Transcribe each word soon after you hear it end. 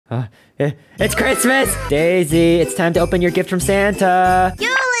It's Christmas! Daisy, it's time to open your gift from Santa.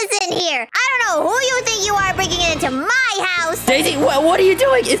 You listen here. I don't know who you think you are bringing it into my house. Daisy, what are you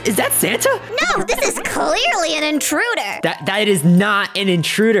doing? Is that Santa? No, this is clearly an intruder. That is not an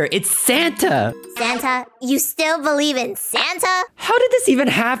intruder. It's Santa. Santa? You still believe in Santa? How did this even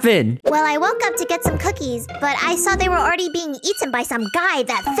happen? Well, I woke up to get some cookies, but I saw they were already being eaten by some guy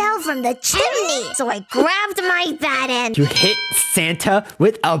that fell from the chimney. So I grabbed my bat and... You hit Santa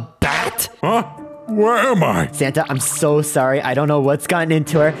with a bat? Huh? Where am I? Santa, I'm so sorry. I don't know what's gotten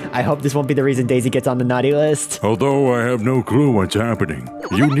into her. I hope this won't be the reason Daisy gets on the naughty list. Although I have no clue what's happening.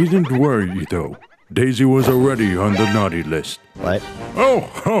 You needn't worry, though. Daisy was already on the naughty list. What? Oh,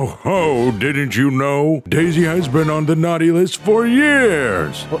 ho, ho! Didn't you know? Daisy has been on the naughty list for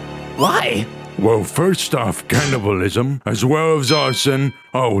years! Why? Well, first off, cannibalism, as well as arson.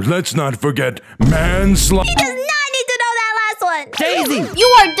 Oh, let's not forget manslaughter. He does not need to know that last one! Daisy! You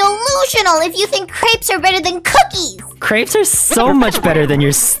are delusional if you think crepes are better than cookies! Crepes are so much better than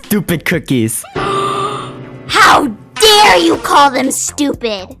your stupid cookies. How dare you call them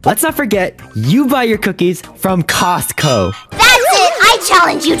stupid? Let's not forget, you buy your cookies from Costco. That's it! I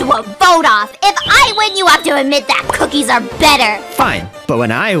challenge you to a vote-off! If I win, you have to admit that cookies are better! Fine, but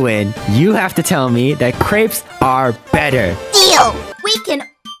when I win, you have to tell me that crepes are better. Deal! We can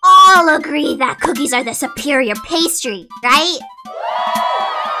all agree that cookies are the superior pastry, right?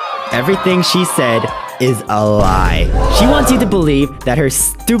 Everything she said is a lie. She wants you to believe that her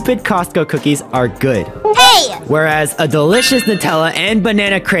stupid Costco cookies are good. Hey! Whereas a delicious Nutella and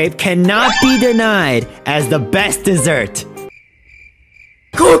banana crepe cannot be denied as the best dessert.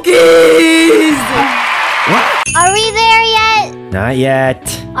 Cookies! What? Are we there yet? Not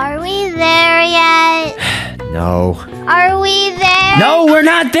yet. Are we there yet? No. Are we there? No, we're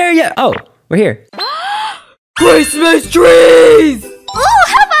not there yet. Oh, we're here. Christmas trees! Ooh,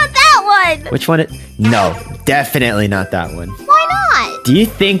 how about that one? Which one? No, definitely not that one. Why not? Do you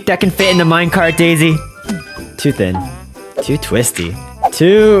think that can fit in the minecart, Daisy? Too thin. Too twisty.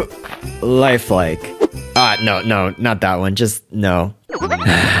 Too lifelike. No, not that one. Just no.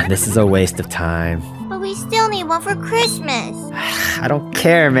 This is a waste of time. But we still need one for Christmas. I don't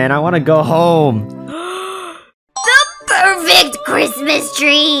care, man. I want to go home. The perfect Christmas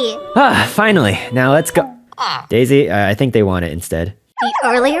tree! Finally. Now let's go. Daisy, I think they want it instead. The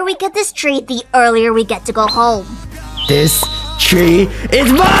earlier we get this tree, the earlier we get to go home. This tree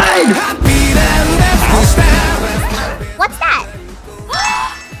is mine! What's that?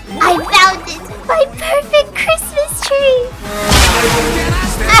 I found it! My perfect Christmas tree!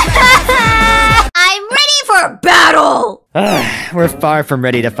 I'm ready for battle! We're far from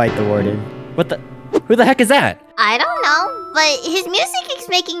ready to fight the warden. What the? Who the heck is that? I don't know, but his music is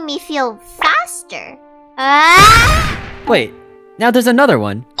making me feel faster. Wait, now there's another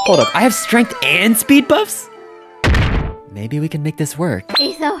one. Hold up, I have strength and speed buffs? Maybe we can make this work.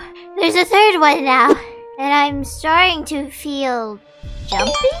 So, there's a third one now, and I'm starting to feel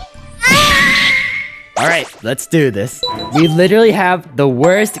jumpy? Alright, let's do this. We literally have the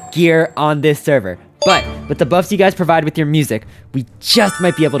worst gear on this server. But with the buffs you guys provide with your music, we just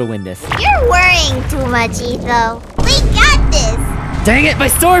might be able to win this. You're worrying too much, Etho. We got this! Dang it, my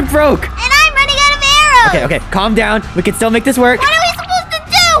sword broke! And I'm running out of arrows! Okay, calm down. We can still make this work. What are we supposed to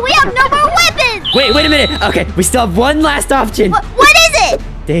do? We have no more weapons! Wait a minute. Okay, we still have one last option. What is it?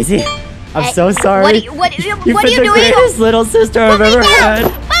 Daisy, I'm so sorry. What are you You've doing? been the greatest little sister I've ever had.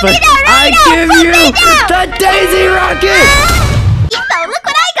 But I give you the Daisy Rocket! Etho, look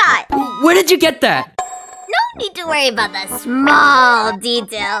what I got! Where did you get that? No need to worry about the small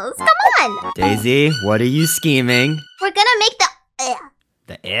details. Come on! Daisy, what are you scheming? We're gonna make the...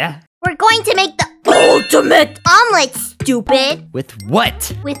 The air? We're going to make the ultimate omelet, stupid! With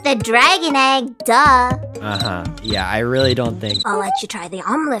what? With the dragon egg, duh. Yeah, I really don't think... I'll let you try the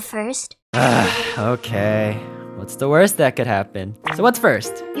omelet first. Okay. What's the worst that could happen? So what's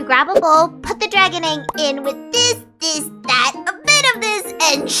first? You grab a bowl, put the dragon egg in with this, that, a bit of this,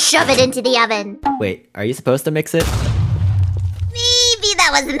 and shove it into the oven. Wait, are you supposed to mix it? Maybe that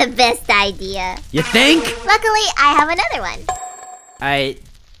wasn't the best idea. You think? Luckily, I have another one. I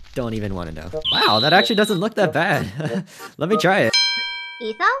don't even want to know. Wow, that actually doesn't look that bad. Let me try it.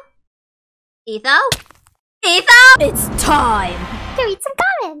 Etho? Etho? Etho? It's time to read some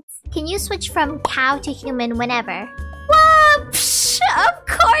comments. Can you switch from cow to human whenever? Whoops! Of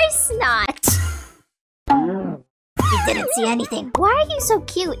course not! You didn't see anything. Why are you so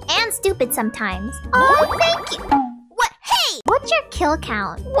cute and stupid sometimes? Oh, thank you! What? Hey! What's your kill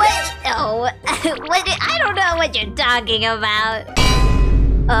count? What? Oh, I don't know what you're talking about.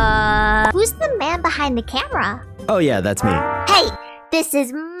 Who's the man behind the camera? Oh yeah, that's me. Hey! This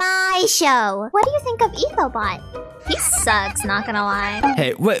is my show. What do you think of Ethobot? He sucks, not gonna lie.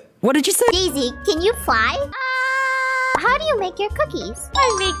 Hey, what did you say? Daisy, can you fly? How do you make your cookies?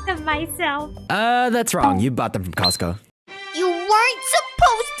 I make them myself. That's wrong. You bought them from Costco. You weren't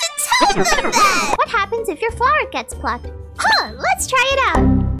supposed to tell them that! What happens if your flower gets plucked? Huh, let's try it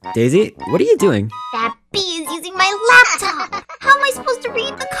out. Daisy, what are you doing? That bee is using my laptop. How am I supposed to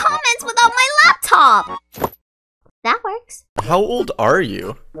read the comments without my laptop? That works. How old are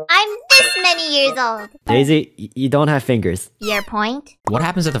you? I'm this many years old. Daisy, you don't have fingers. Your point? What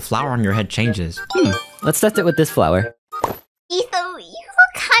happens if the flower on your head changes? Let's test it with this flower. Etho, you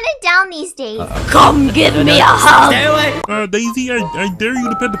look kinda down these days. Come give me a hug. Stay away! Daisy, I dare you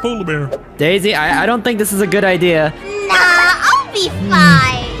to pet the polar bear. Daisy, I don't think this is a good idea. Nah, I'll be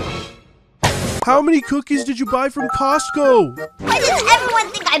fine. How many cookies did you buy from Costco? Why does everyone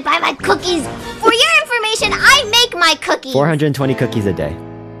think I buy my cookies? For your information, I make my cookies. 420 cookies a day.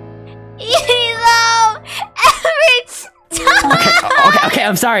 Etho, every time. Okay,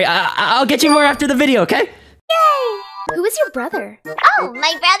 I'm sorry. I'll get you more after the video, okay? Who is your brother? Oh,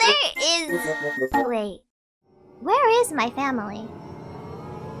 my brother is... Wait. Where is my family?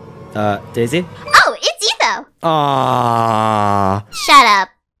 Daisy? Oh, it's Etho! Aww. Shut up.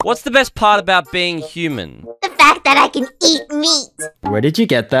 What's the best part about being human? The fact that I can eat meat. Where did you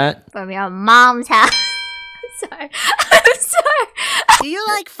get that? From your mom's house. I'm sorry. Do you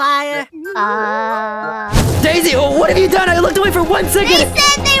like fire? Daisy, what have you done? I looked away for 1 second! They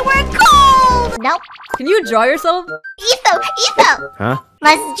said they were cold! Nope. Can you draw yourself? Etho! Huh?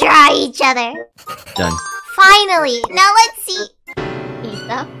 Let's draw each other. Done. Finally. Now let's see.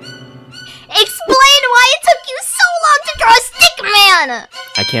 Etho? Explain why it took you so long to draw a stick man!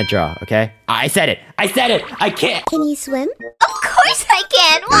 I can't draw, okay? I said it! I can't! Can you swim? Of course I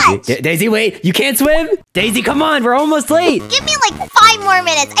can! Watch! Daisy, wait! You can't swim? Daisy, come on! We're almost late! Give me like 5 more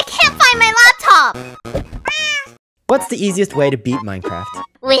minutes! I can't find my laptop! What's the easiest way to beat Minecraft?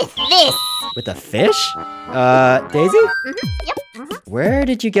 With this! With a fish? Daisy? Yep. Where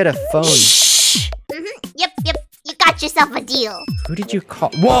did you get a phone? Yep. You got yourself a deal. Who did you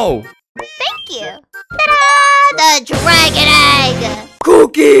call? Whoa! Thank you. Ta-da! The dragon egg!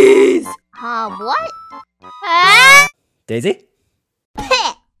 Cookies! What? Daisy?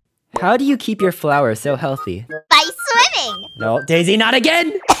 Heh. How do you keep your flower so healthy? By swimming! No, Daisy, not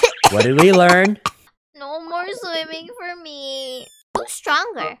again! What did we learn? No more swimming for me. Who's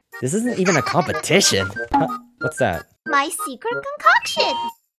stronger? This isn't even a competition. Huh? What's that? My secret concoction.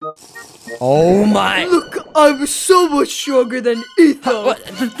 Oh my! Look, I'm so much stronger than Etho. What?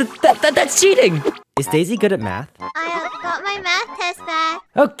 That's cheating! Is Daisy good at math? I got my math test back.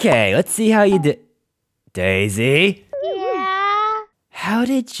 Okay, let's see how you did. Daisy? Yeah? How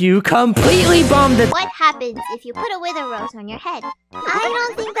did you completely bomb the— What happens if you put a wither rose on your head? I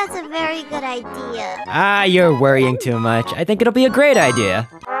don't think that's a very good idea. Ah, you're worrying too much. I think it'll be a great idea.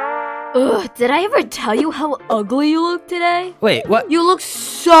 Ugh, did I ever tell you how ugly you look today? Wait, what? You look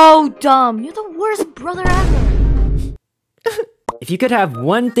so dumb. You're the worst brother ever. If you could have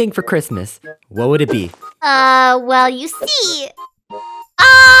one thing for Christmas, what would it be? Well, you see... All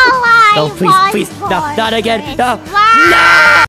I No, please, want please, no, for not again, no, Christmas- no!